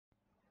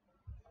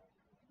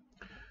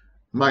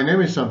My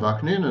name is Sam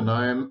Vaknin and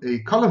I am a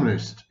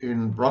columnist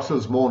in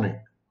Brussels Morning.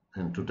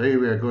 And today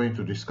we are going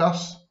to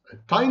discuss a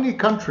tiny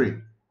country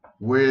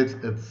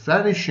with a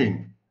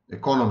vanishing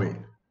economy,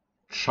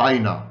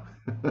 China.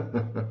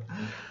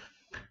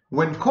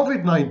 When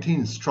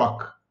COVID-19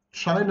 struck,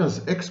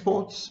 China's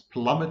exports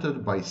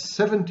plummeted by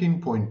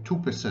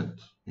 17.2%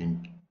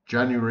 in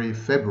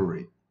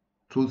January-February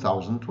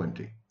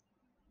 2020.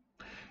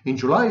 In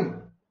July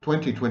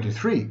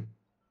 2023,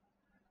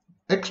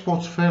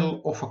 exports fell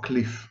off a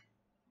cliff,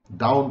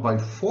 down by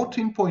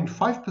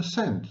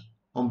 14.5%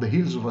 on the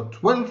heels of a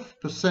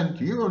 12%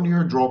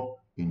 year-on-year drop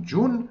in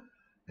June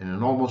and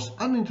an almost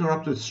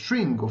uninterrupted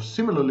string of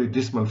similarly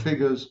dismal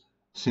figures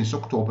since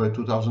October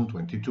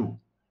 2022.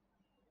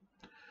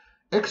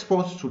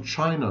 Exports to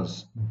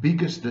China's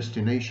biggest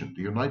destination,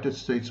 the United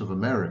States of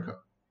America,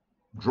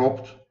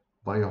 dropped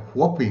by a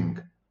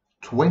whopping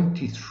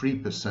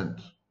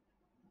 23%.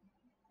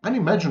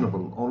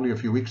 Unimaginable only a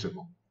few weeks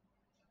ago.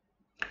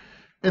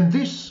 And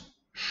this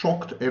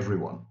shocked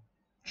everyone.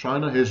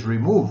 China has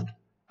removed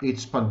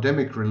its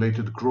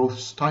pandemic-related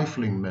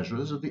growth-stifling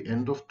measures at the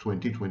end of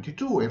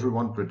 2022.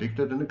 Everyone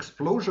predicted an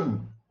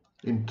explosion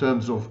in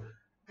terms of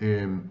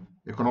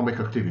economic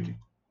activity.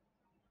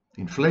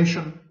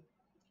 Inflation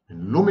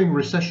and looming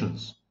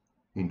recessions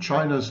in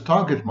China's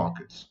target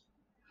markets,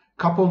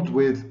 coupled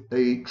with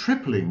a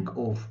tripling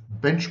of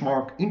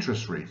benchmark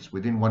interest rates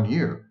within 1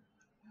 year,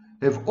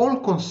 have all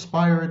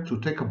conspired to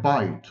take a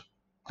bite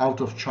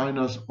out of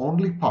China's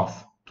only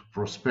path to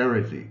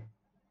prosperity,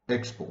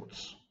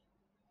 exports.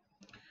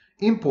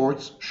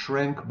 Imports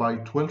shrank by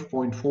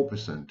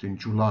 12.4% in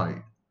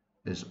July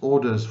as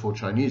orders for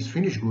Chinese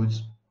finished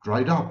goods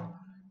dried up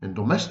and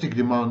domestic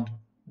demand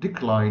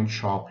declined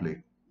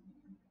sharply.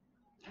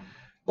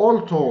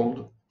 All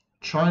told,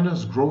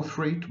 China's growth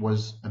rate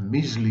was a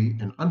measly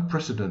and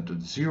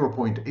unprecedented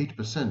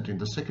 0.8% in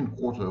the second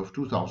quarter of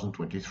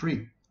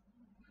 2023.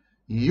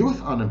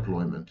 Youth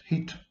unemployment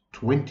hit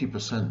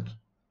 20%.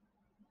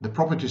 The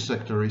property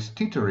sector is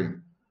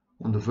teetering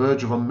on the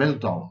verge of a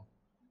meltdown,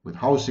 with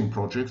housing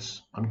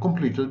projects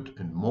uncompleted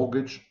and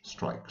mortgage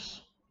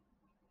strikes.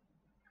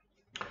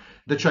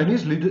 The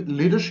Chinese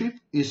leadership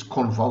is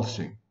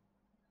convulsing.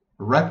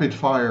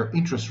 Rapid-fire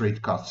interest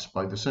rate cuts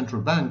by the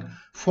central bank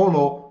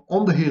follow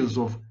on the heels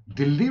of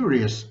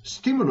delirious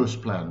stimulus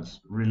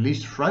plans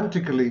released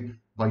frantically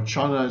by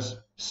China's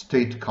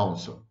State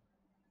Council.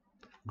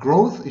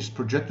 Growth is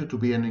projected to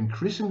be an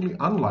increasingly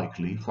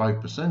unlikely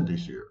 5%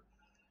 this year,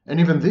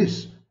 and even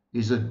this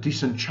is a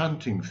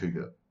disenchanting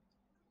figure.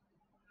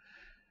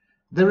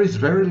 There is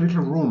very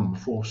little room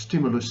for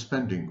stimulus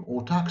spending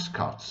or tax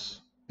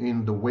cuts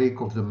in the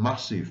wake of the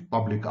massive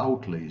public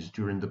outlays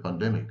during the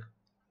pandemic.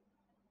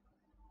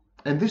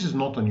 And this is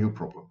not a new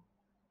problem.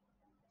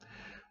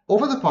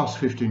 Over the past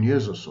 15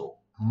 years or so,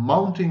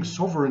 mounting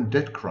sovereign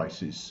debt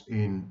crisis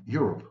in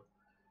Europe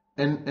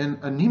and an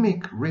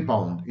anemic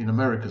rebound in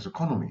America's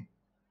economy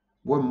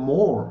were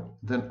more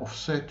than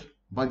offset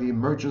by the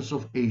emergence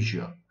of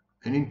Asia,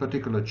 and in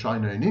particular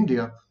China and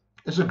India,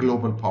 as a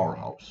global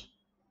powerhouse.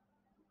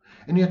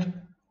 And yet,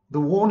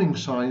 the warning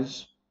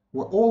signs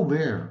were all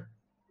there.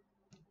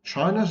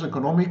 China's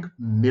economic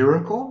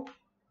miracle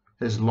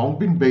has long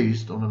been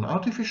based on an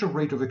artificial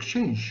rate of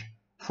exchange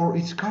for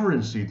its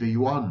currency, the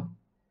yuan,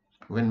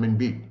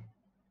 renminbi.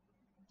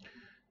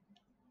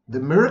 The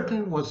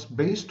miracle was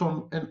based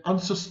on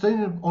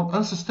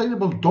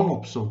unsustainable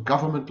dollops of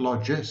government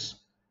largesse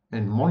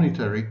and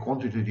monetary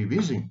quantitative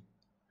easing,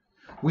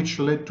 which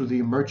led to the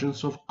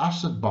emergence of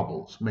asset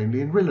bubbles,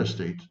 mainly in real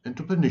estate, and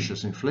to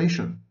pernicious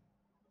inflation.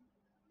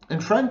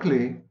 And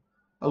frankly,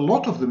 a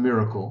lot of the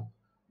miracle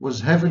was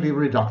heavily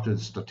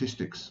reducted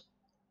statistics.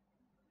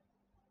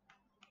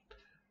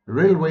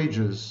 Real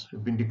wages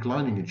have been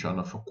declining in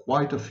China for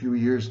quite a few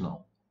years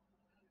now,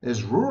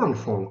 as rural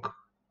folk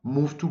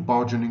moved to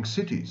burgeoning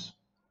cities.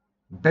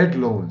 Bad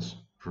loans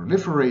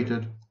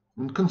proliferated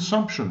and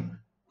consumption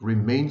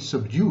remained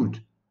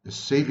subdued as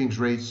savings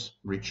rates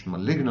reached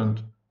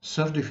malignant,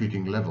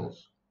 self-defeating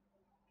levels.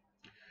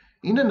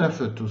 In an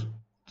effort to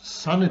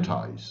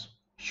sanitize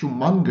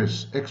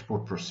humongous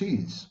export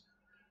proceeds,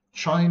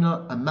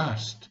 China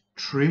amassed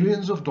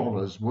trillions of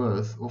dollars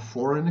worth of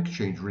foreign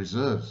exchange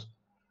reserves,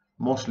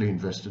 mostly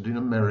invested in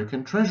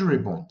American Treasury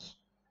bonds.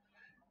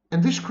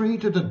 And this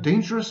created a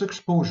dangerous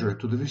exposure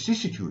to the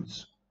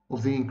vicissitudes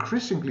of the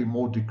increasingly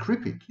more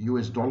decrepit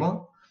US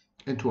dollar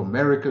and to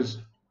America's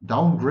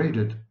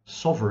downgraded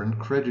sovereign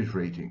credit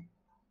rating,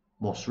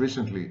 most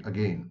recently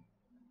again.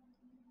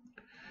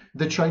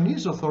 The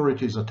Chinese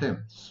authorities'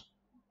 attempts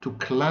to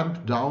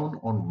clamp down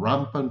on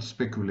rampant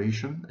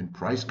speculation and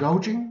price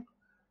gouging,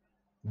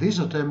 these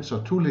attempts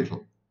are too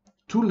little,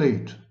 too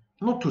late,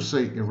 not to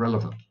say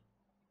irrelevant.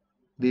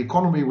 The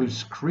economy will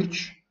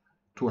screech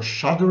to a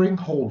shuddering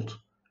halt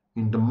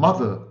in the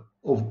mother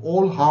of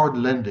all hard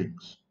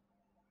landings.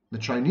 The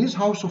Chinese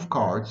house of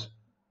cards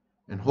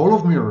and hall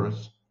of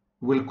mirrors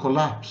will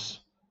collapse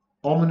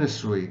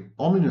ominously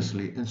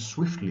and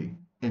swiftly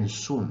and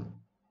soon.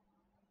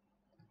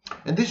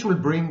 And this will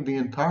bring the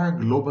entire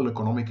global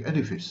economic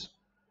edifice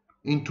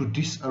into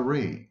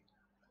disarray,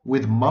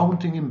 with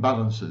mounting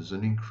imbalances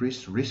and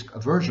increased risk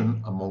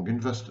aversion among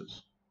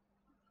investors.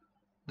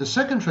 The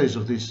second phase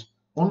of this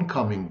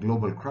oncoming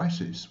global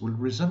crisis will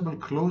resemble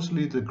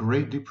closely the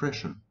Great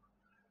Depression,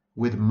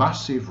 with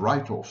massive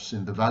write-offs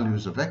in the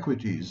values of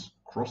equities,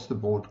 across the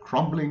board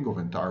crumbling of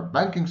entire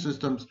banking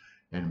systems,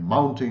 and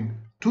mounting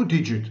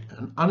two-digit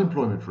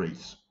unemployment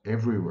rates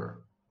everywhere.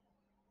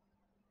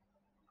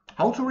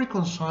 How to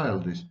reconcile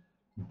this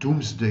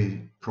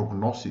doomsday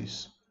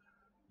prognosis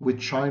with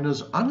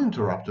China's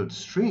uninterrupted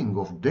string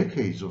of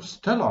decades of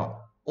stellar,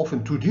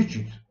 often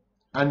two-digit,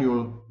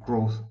 annual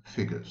growth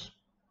figures?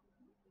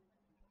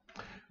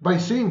 By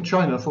seeing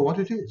China for what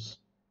it is,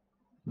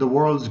 the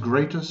world's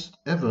greatest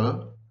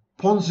ever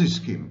Ponzi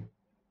scheme.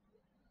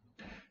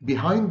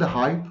 Behind the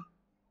hype,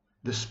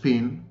 the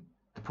spin,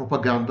 the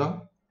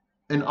propaganda,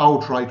 and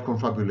outright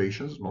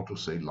confabulations, not to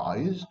say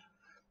lies,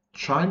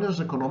 China's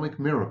economic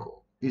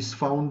miracle is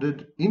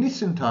founded in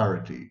its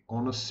entirety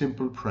on a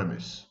simple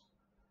premise: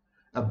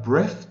 a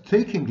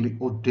breathtakingly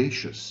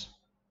audacious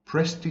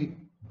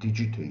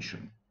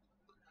prestidigitation.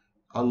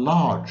 A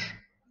large,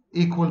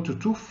 equal to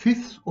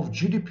 2/5 of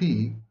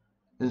GDP,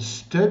 and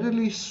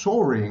steadily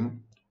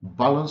soaring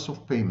balance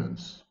of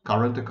payments,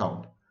 current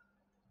account,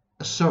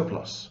 a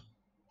surplus,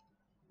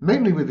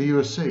 mainly with the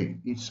USA,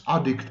 its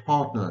addict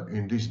partner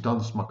in this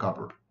dance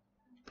macabre.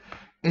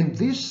 And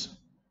this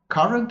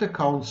current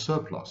account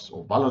surplus,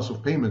 or balance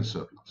of payment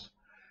surplus,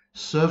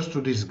 serves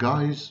to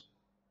disguise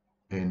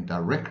and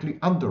directly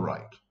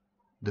underwrite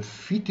the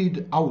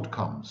fetid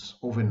outcomes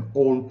of an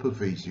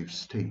all-pervasive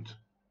state.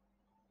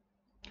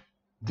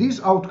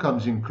 These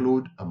outcomes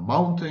include a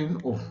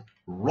mountain of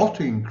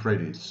rotting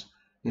credits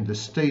in the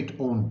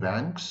state-owned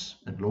banks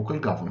and local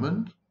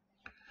government,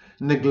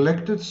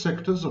 neglected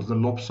sectors of the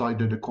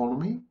lopsided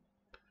economy,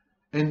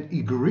 and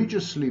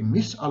egregiously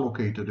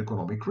misallocated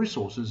economic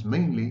resources,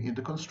 mainly in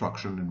the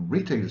construction and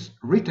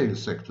retail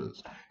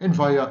sectors, and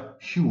via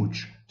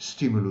huge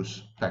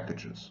stimulus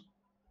packages.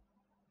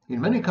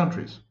 In many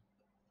countries,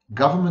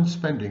 government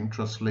spending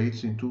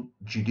translates into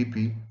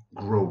GDP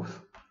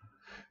growth.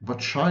 But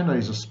China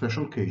is a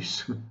special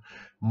case.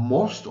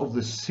 Most of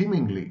the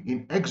seemingly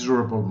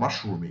inexorable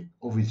mushrooming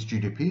of its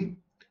GDP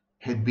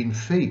had been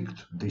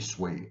faked this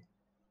way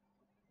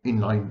in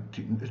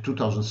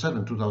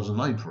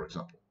 2007-2009, for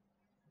example.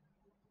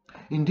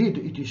 Indeed,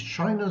 it is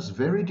China's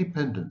very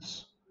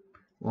dependence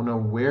on a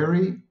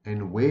wary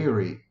and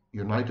wary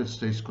United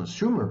States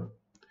consumer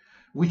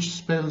which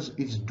spells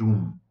its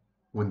doom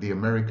when the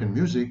American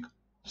music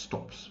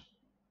stops.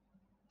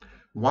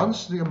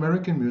 Once the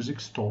American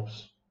music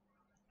stops,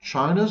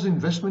 China's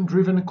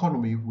investment-driven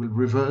economy will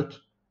revert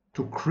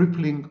to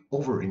crippling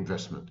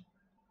overinvestment,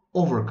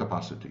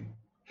 overcapacity,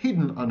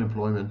 hidden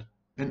unemployment,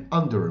 and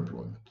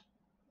underemployment.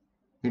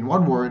 In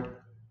one word,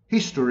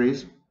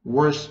 history's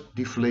worst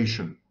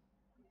deflation,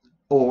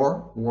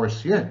 or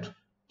worse yet,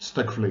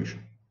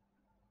 stagflation.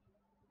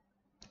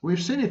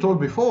 We've seen it all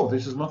before.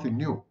 This is nothing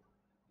new.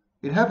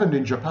 It happened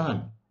in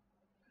Japan.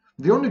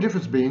 The only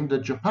difference being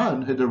that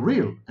Japan had a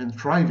real and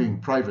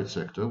thriving private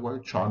sector, while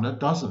China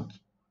doesn't.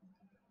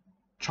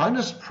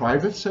 China's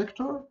private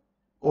sector,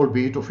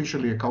 albeit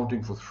officially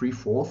accounting for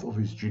 3/4 of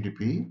its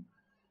GDP,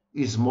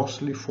 is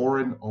mostly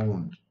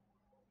foreign-owned,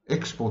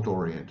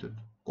 export-oriented,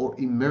 or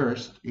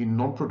immersed in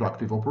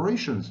non-productive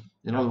operations,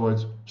 in other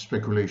words,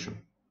 speculation.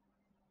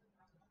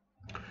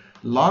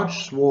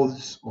 Large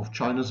swaths of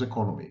China's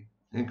economy,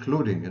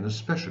 including and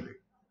especially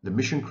the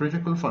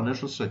mission-critical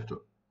financial sector,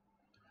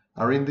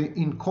 are in the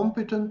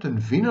incompetent and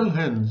venal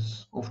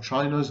hands of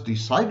China's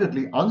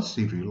decidedly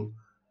uncivil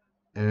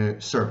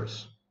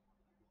service.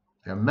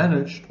 They are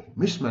managed, or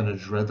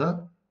mismanaged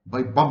rather,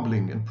 by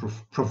bumbling and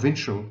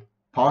provincial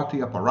party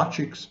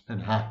apparatchiks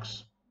and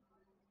hacks.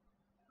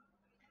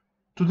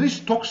 To this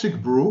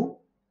toxic brew,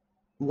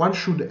 one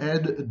should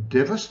add a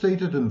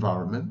devastated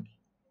environment,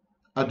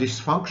 a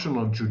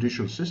dysfunctional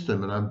judicial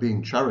system, and I'm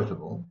being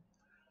charitable,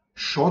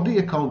 shoddy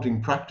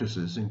accounting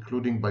practices,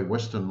 including by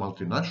Western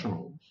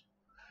multinationals,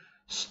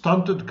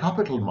 stunted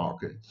capital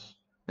markets,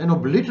 an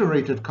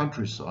obliterated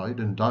countryside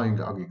and dying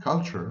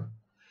agriculture,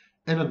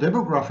 and a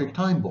demographic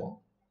time bomb.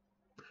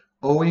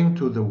 Owing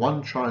to the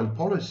one-child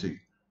policy,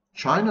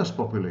 China's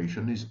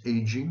population is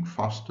aging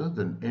faster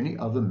than any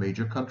other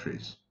major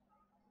countries.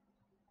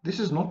 This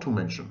is not to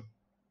mention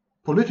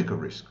political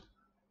risk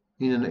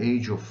in an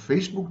age of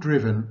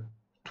Facebook-driven,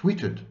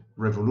 tweeted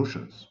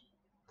revolutions.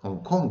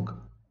 Hong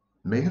Kong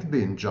may have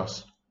been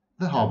just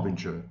the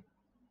harbinger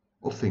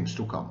of things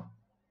to come.